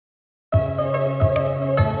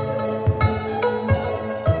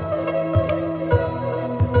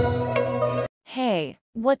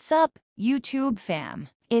What's up, YouTube fam?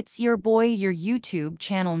 It's your boy, your YouTube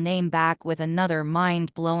channel name, back with another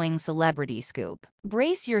mind-blowing celebrity scoop.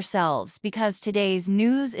 Brace yourselves, because today's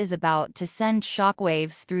news is about to send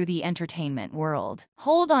shockwaves through the entertainment world.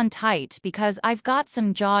 Hold on tight, because I've got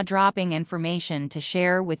some jaw-dropping information to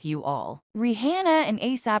share with you all. Rihanna and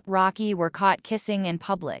A$AP Rocky were caught kissing in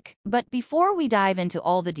public. But before we dive into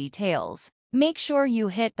all the details, make sure you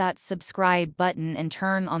hit that subscribe button and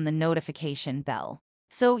turn on the notification bell,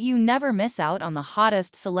 so you never miss out on the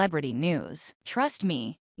hottest celebrity news. Trust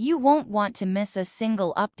me, you won't want to miss a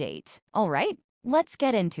single update. Alright, let's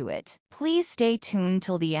get into it. Please stay tuned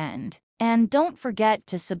till the end. And don't forget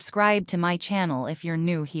to subscribe to my channel if you're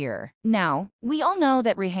new here. Now, we all know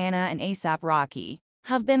that Rihanna and A$AP Rocky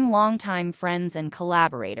have been longtime friends and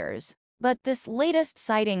collaborators, but this latest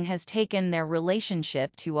sighting has taken their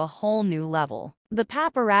relationship to a whole new level. The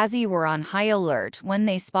paparazzi were on high alert when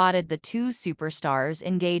they spotted the two superstars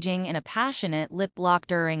engaging in a passionate lip lock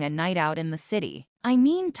during a night out in the city. I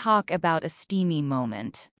mean, talk about a steamy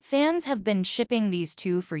moment. Fans have been shipping these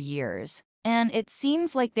two for years, and it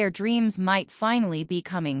seems like their dreams might finally be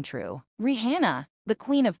coming true. Rihanna, the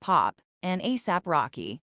queen of pop, and A$AP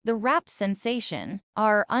Rocky, the rap sensation,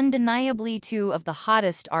 are undeniably two of the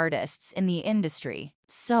hottest artists in the industry.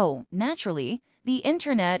 So, naturally, the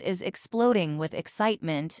internet is exploding with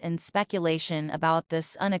excitement and speculation about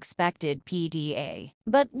this unexpected PDA.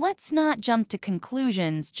 But let's not jump to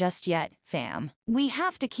conclusions just yet, fam. We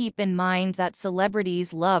have to keep in mind that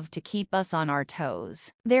celebrities love to keep us on our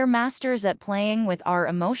toes. They're masters at playing with our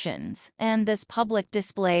emotions, and this public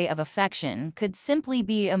display of affection could simply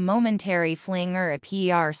be a momentary fling or a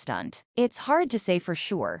PR stunt. It's hard to say for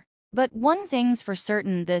sure, but one thing's for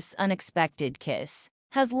certain: this unexpected kiss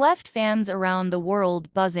has left fans around the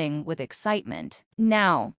world buzzing with excitement.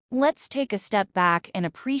 Now, let's take a step back and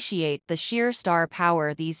appreciate the sheer star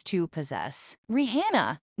power these two possess.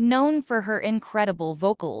 Rihanna, known for her incredible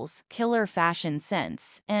vocals, killer fashion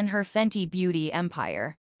sense, and her Fenty beauty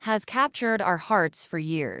empire, has captured our hearts for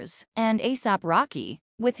years. And A$AP Rocky,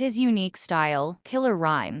 with his unique style, killer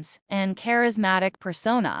rhymes, and charismatic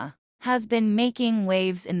persona, has been making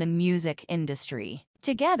waves in the music industry.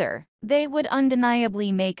 Together, they would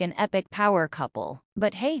undeniably make an epic power couple.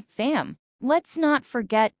 But hey, fam, let's not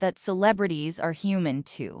forget that celebrities are human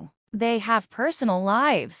too. They have personal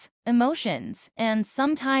lives, emotions, and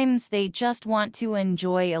sometimes they just want to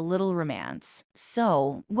enjoy a little romance.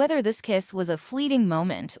 So, whether this kiss was a fleeting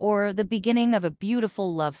moment or the beginning of a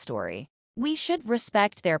beautiful love story, we should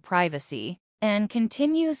respect their privacy and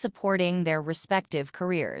continue supporting their respective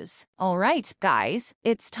careers. Alright, guys,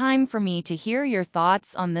 it's time for me to hear your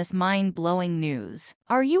thoughts on this mind-blowing news.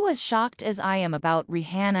 Are you as shocked as I am about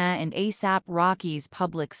Rihanna and A$AP Rocky's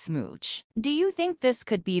public smooch? Do you think this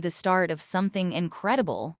could be the start of something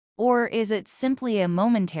incredible, or is it simply a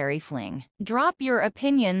momentary fling? Drop your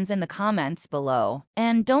opinions in the comments below,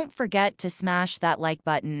 and don't forget to smash that like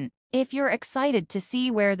button if you're excited to see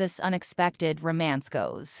where this unexpected romance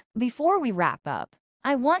goes. Before we wrap up,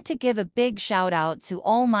 I want to give a big shout out to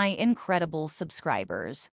all my incredible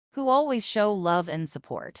subscribers who always show love and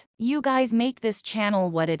support. You guys make this channel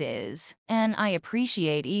what it is, and I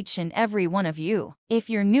appreciate each and every one of you. If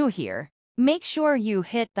you're new here, make sure you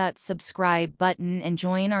hit that subscribe button and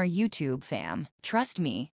join our YouTube fam. Trust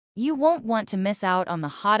me, you won't want to miss out on the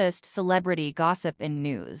hottest celebrity gossip and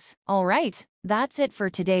news. Alright, that's it for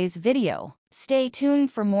today's video. Stay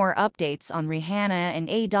tuned for more updates on Rihanna and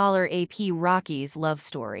A$AP Rocky's love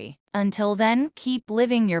story. Until then, keep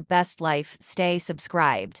living your best life, stay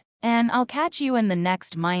subscribed, and I'll catch you in the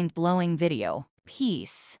next mind-blowing video.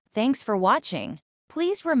 Peace. Thanks for watching.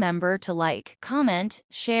 Please remember to like, comment,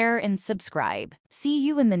 share, and subscribe. See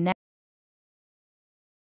you in the next